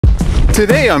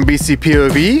Today on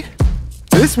BCPOV,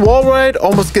 this wall ride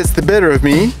almost gets the better of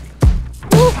me.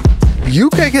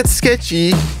 Yuka gets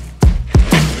sketchy.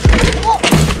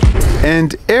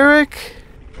 And Eric...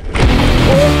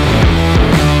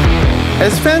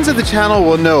 As fans of the channel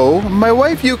will know, my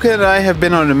wife Yuka and I have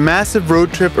been on a massive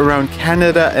road trip around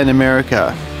Canada and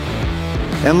America.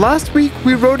 And last week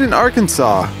we rode in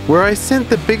Arkansas, where I sent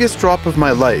the biggest drop of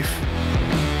my life.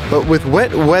 But with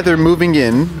wet weather moving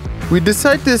in, we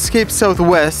decided to escape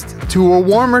southwest to a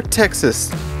warmer Texas,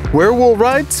 where we'll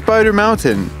ride Spider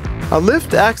Mountain, a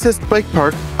lift-accessed bike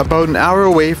park about an hour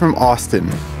away from Austin.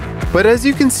 But as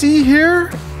you can see here,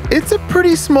 it's a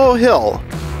pretty small hill.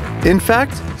 In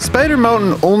fact, Spider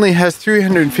Mountain only has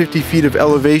 350 feet of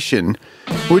elevation,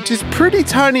 which is pretty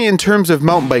tiny in terms of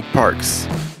mountain bike parks.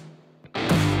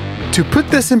 To put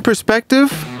this in perspective,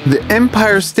 the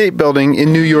Empire State Building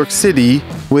in New York City,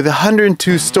 with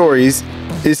 102 stories,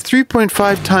 is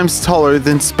 3.5 times taller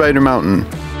than Spider Mountain.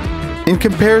 In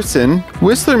comparison,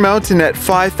 Whistler Mountain at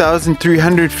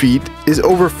 5,300 feet is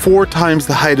over 4 times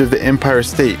the height of the Empire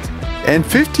State, and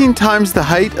 15 times the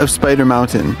height of Spider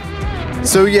Mountain.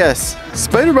 So yes,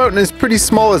 Spider Mountain is pretty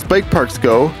small as bike parks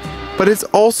go, but it's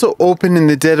also open in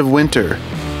the dead of winter.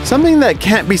 Something that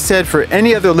can't be said for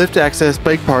any other lift-access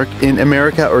bike park in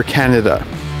America or Canada.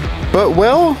 But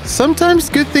well, sometimes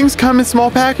good things come in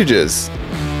small packages.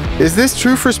 Is this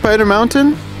true for Spider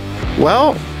Mountain?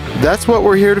 Well, that's what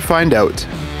we're here to find out.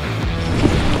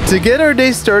 To get our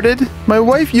day started, my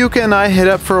wife Yuka and I head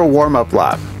up for a warm-up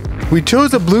lap. We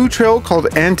chose a blue trail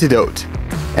called Antidote,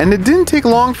 and it didn't take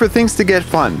long for things to get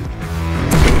fun.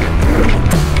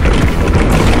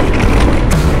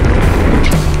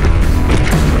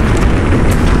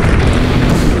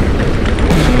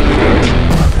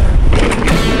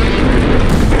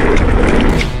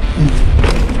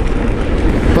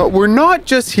 But we're not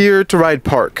just here to ride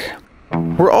park.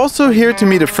 We're also here to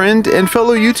meet a friend and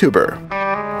fellow YouTuber.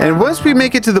 And once we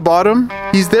make it to the bottom,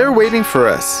 he's there waiting for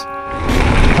us.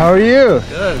 How are you?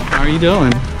 Good. How are you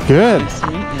doing? Good. Nice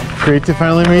to meet you. Great to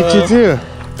finally meet you too.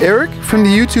 Eric from the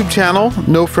YouTube channel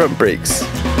No Front Brakes.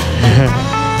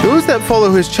 Those that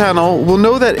follow his channel will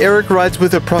know that Eric rides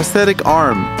with a prosthetic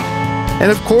arm.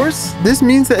 And of course, this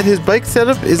means that his bike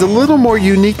setup is a little more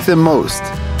unique than most.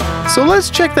 So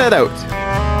let's check that out.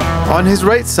 On his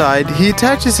right side, he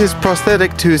attaches his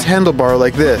prosthetic to his handlebar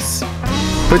like this.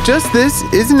 But just this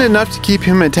isn't enough to keep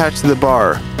him attached to the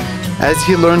bar, as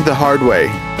he learned the hard way.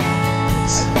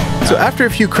 So after a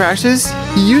few crashes,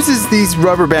 he uses these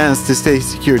rubber bands to stay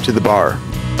secure to the bar.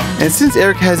 And since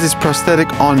Eric has his prosthetic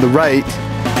on the right,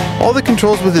 all the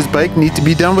controls with his bike need to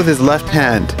be done with his left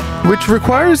hand, which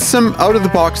requires some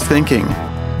out-of-the-box thinking.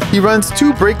 He runs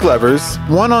 2 brake levers,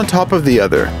 one on top of the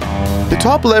other. The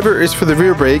top lever is for the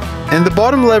rear brake, and the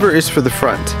bottom lever is for the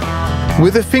front.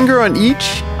 With a finger on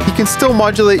each, he can still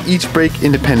modulate each brake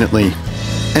independently.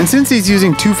 And since he's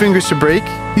using 2 fingers to brake,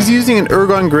 he's using an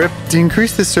ergon grip to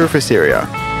increase the surface area.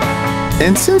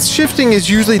 And since shifting is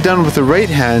usually done with the right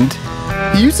hand,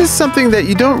 he uses something that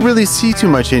you don't really see too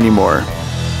much anymore,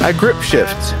 a grip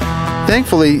shift.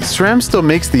 Thankfully, SRAM still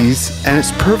makes these, and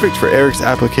it's perfect for Eric's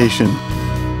application.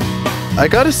 I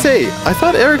gotta say, I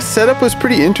thought Eric's setup was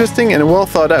pretty interesting and well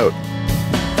thought out.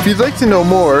 If you'd like to know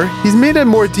more, he's made a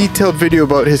more detailed video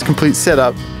about his complete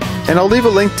setup, and I'll leave a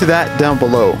link to that down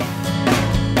below.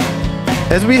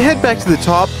 As we head back to the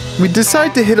top, we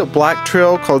decide to hit a black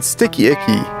trail called Sticky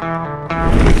Icky.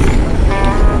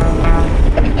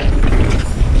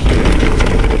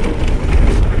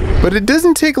 But it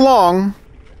doesn't take long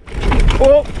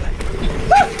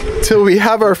till we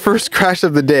have our first crash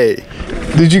of the day.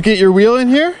 Did you get your wheel in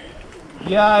here?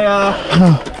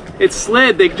 Yeah, it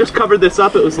slid. They just covered this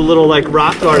up. It was a little like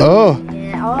rock garden. Oh.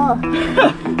 Yeah, oh.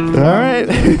 All right.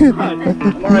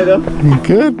 I'm all right though.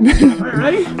 Good. All right,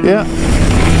 ready? Yeah.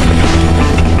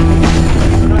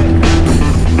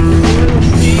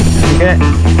 Okay.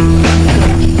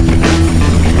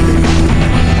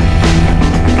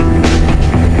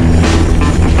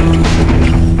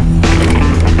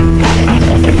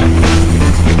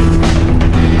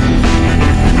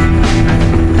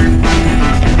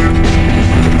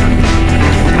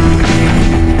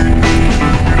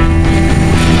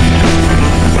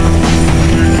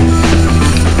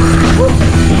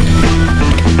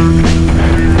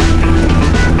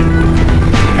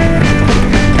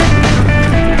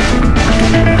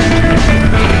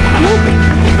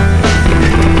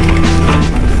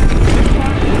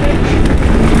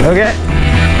 Okay.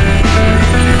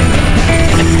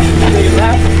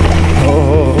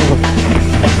 Oh.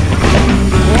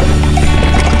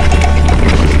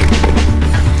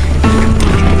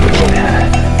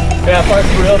 Yeah, park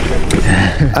for real.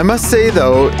 I must say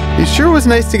though, it sure was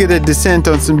nice to get a descent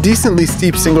on some decently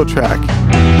steep single track.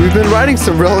 We've been riding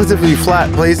some relatively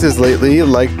flat places lately,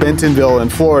 like Bentonville in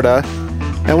Florida,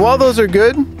 and while those are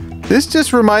good, this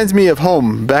just reminds me of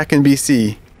home back in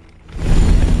BC.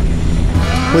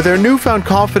 With our newfound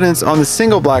confidence on the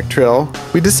single black trail,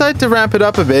 we decide to ramp it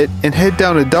up a bit and head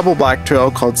down a double black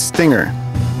trail called Stinger.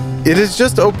 It has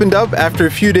just opened up after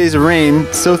a few days of rain,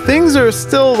 so things are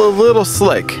still a little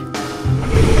slick.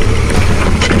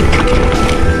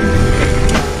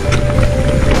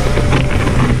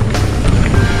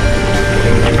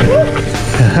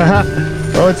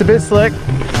 Oh, it's a bit slick.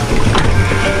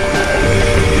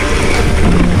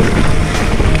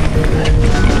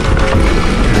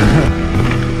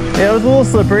 Yeah, it was a little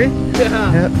slippery.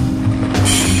 Yeah. Yep.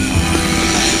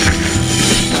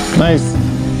 Nice.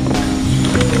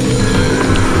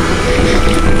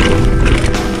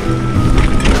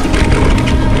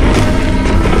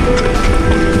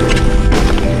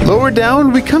 Lower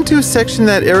down, we come to a section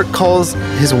that Eric calls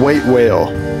his white whale.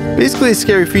 Basically a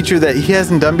scary feature that he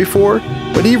hasn't done before,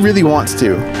 but he really wants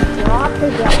to.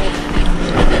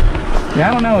 Yeah,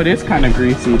 I don't know, it is kind of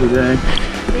greasy today.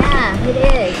 Yeah, it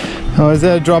is. Oh, is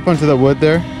that a drop onto the wood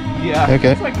there? Yeah.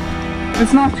 Okay.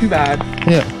 It's not too bad.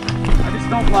 Yeah. I just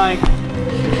don't like...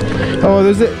 Oh,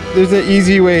 there's an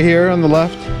easy way here on the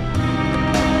left.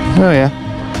 Oh yeah.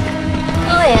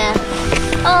 Oh yeah.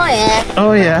 Oh yeah.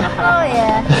 Oh yeah. Oh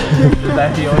yeah. Does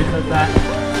that, he always does that?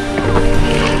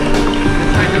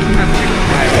 This side doesn't have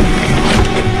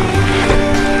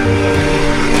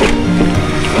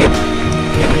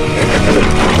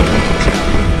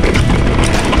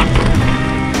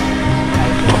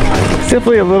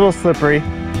Definitely a little slippery.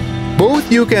 Both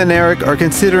Yuka and Eric are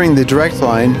considering the direct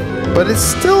line, but it's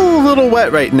still a little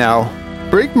wet right now.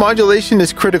 Brake modulation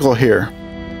is critical here.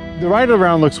 The ride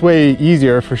around looks way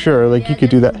easier for sure. Like you could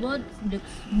do that.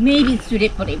 Maybe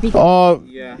suited for it. Oh,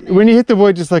 Yeah. when you hit the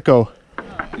wood, just let go.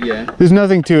 Yeah. There's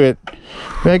nothing to it.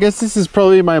 But I guess this is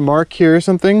probably my mark here or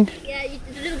something. Yeah,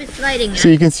 it's a little bit sliding. So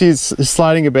you can see it's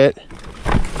sliding a bit.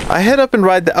 I head up and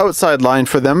ride the outside line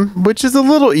for them, which is a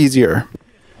little easier.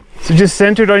 So just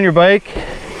centered on your bike.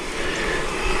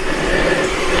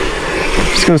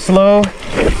 Just go slow.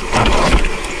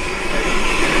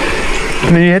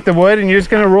 And then you hit the wood and you're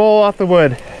just gonna roll off the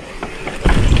wood.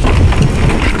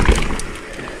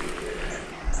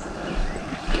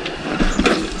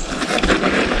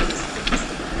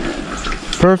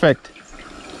 Perfect.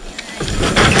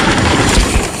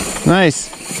 Nice.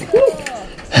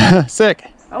 Sick.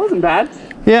 That wasn't bad.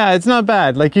 Yeah, it's not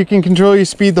bad. Like you can control your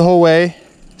speed the whole way.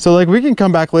 So like we can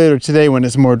come back later today when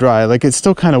it's more dry. Like it's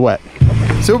still kind of wet.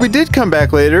 So we did come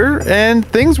back later, and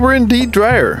things were indeed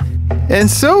drier. And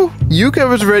so, Yuka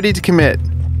was ready to commit.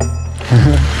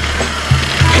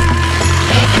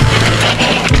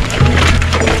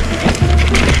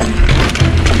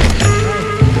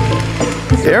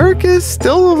 Eric is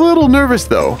still a little nervous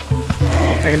though.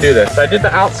 I can do this. I did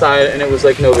the outside and it was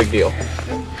like no big deal.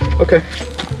 Okay.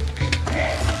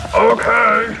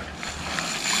 Okay.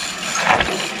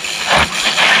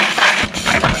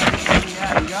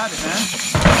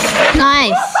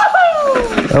 Nice.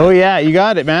 Oh yeah, you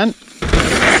got it, man.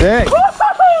 Sick.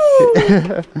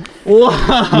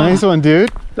 Wow. Nice one,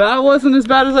 dude. That wasn't as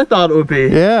bad as I thought it would be.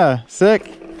 Yeah, sick.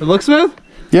 It looks smooth?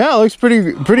 Yeah, it looks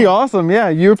pretty awesome. Yeah,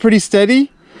 you were pretty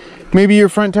steady. Maybe your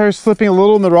front tire's slipping a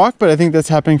little in the rock, but I think that's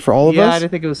happening for all of Yeah, us. I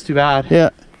didn't think it was too bad. Yeah.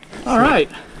 All right.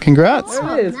 Congrats.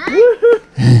 There it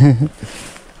is.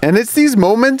 And it's these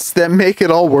moments that make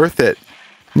it all worth it.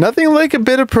 Nothing like a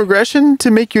bit of progression to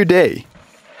make your day.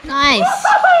 Nice.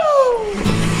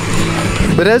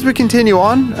 But as we continue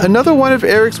on, another one of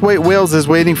Eric's white whales is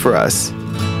waiting for us.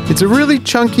 It's a really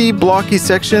chunky, blocky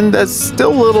section that's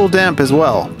still a little damp as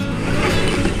well.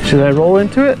 Should I roll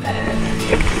into it?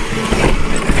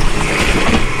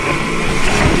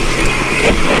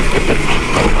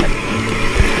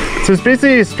 So it's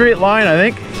basically a straight line, I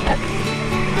think.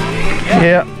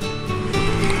 Yeah.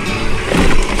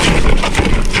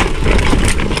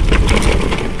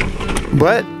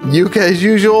 But Yuka, as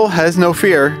usual, has no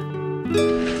fear.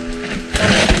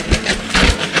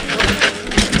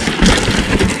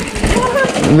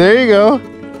 There you go.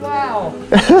 Wow.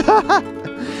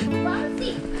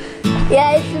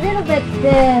 Yeah, it's a little bit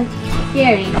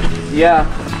scary. Yeah.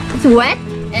 It's wet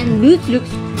and roots looks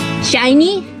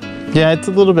shiny. Yeah, it's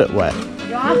a little bit wet.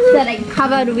 Rocks that are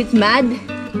covered with mud.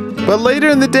 But later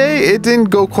in the day, it didn't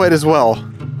go quite as well.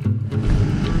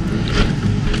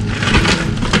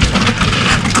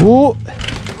 Ooh.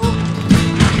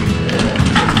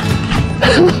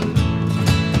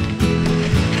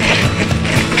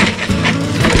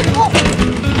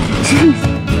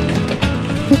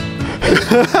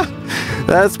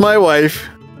 That's my wife.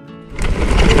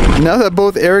 Now that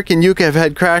both Eric and Yuka have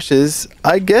had crashes,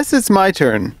 I guess it's my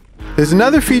turn. There's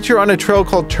another feature on a trail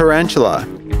called Tarantula,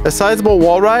 a sizable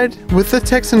wall ride with the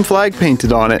Texan flag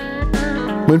painted on it.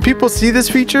 When people see this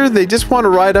feature, they just want to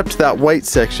ride up to that white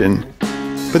section.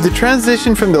 But the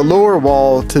transition from the lower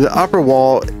wall to the upper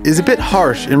wall is a bit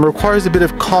harsh and requires a bit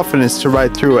of confidence to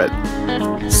ride through it.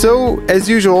 So, as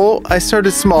usual, I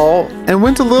started small and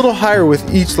went a little higher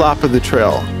with each lap of the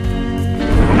trail.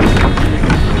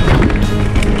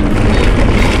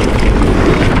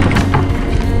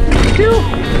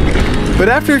 But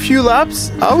after a few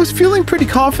laps, I was feeling pretty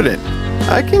confident.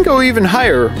 I can go even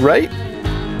higher, right?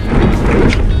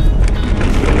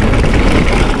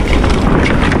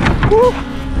 Woo.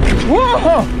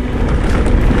 Whoa!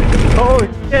 Holy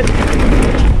shit!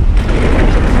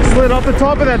 Slid off the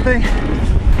top of that thing.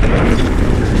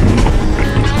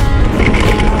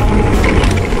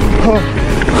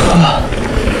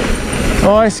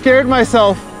 Oh, I scared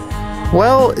myself.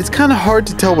 Well, it's kind of hard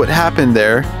to tell what happened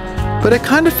there, but I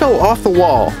kind of fell off the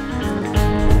wall.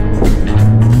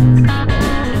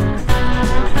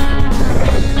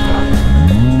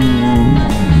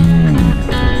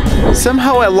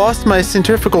 Somehow I lost my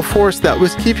centrifugal force that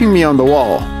was keeping me on the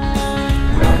wall.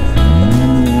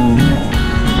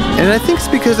 And I think it's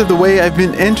because of the way I've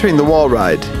been entering the wall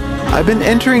ride. I've been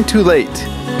entering too late.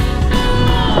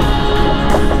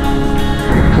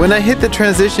 When I hit the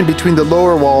transition between the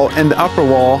lower wall and the upper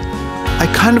wall,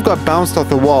 I kind of got bounced off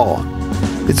the wall.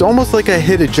 It's almost like I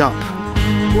hit a jump.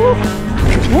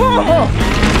 Whoa!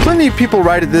 Plenty of people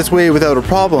ride it this way without a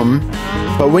problem,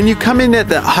 but when you come in at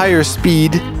that higher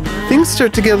speed, things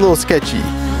start to get a little sketchy.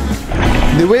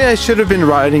 The way I should have been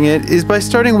riding it is by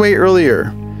starting way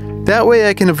earlier. That way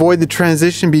I can avoid the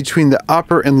transition between the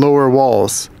upper and lower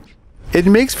walls. It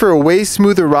makes for a way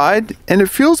smoother ride, and it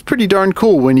feels pretty darn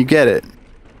cool when you get it.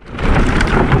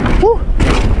 Whew.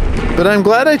 But I'm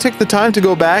glad I took the time to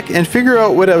go back and figure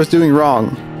out what I was doing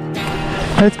wrong.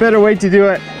 That's a better way to do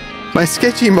it. My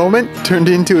sketchy moment turned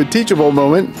into a teachable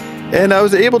moment, and I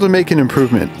was able to make an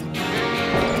improvement.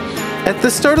 At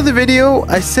the start of the video,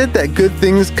 I said that good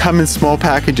things come in small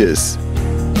packages.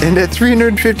 And at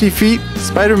 350 feet,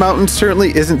 Spider Mountain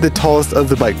certainly isn't the tallest of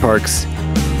the bike parks.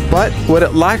 But what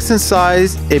it lacks in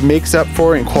size, it makes up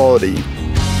for in quality.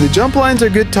 The jump lines are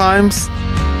good times.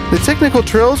 The technical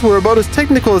trails were about as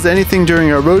technical as anything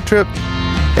during our road trip,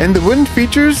 and the wooden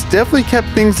features definitely kept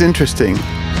things interesting.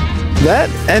 That,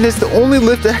 and it's the only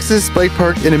lift access bike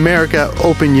park in America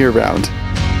open year-round.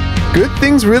 Good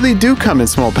things really do come in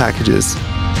small packages.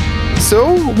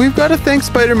 So, we've got to thank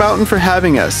Spider Mountain for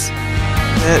having us.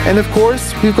 And of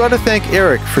course, we've got to thank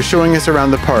Eric for showing us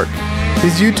around the park.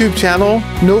 His YouTube channel,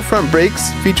 No Front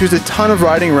Brakes, features a ton of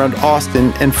riding around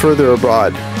Austin and further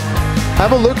abroad.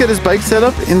 Have a look at his bike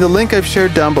setup in the link I've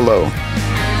shared down below.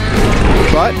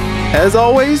 But, as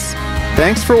always,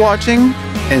 thanks for watching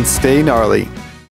and stay gnarly.